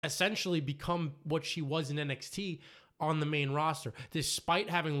essentially become what she was in NXT on the main roster, despite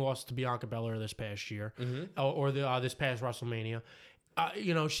having lost to Bianca Belair this past year or this past WrestleMania.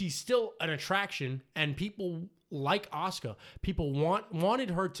 She's still an attraction, and people like Asuka. People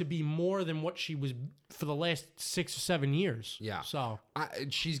wanted her to be more than what she was for the last 6 or 7 years. Yeah. So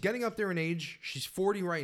she's getting up there in age. She's 40 right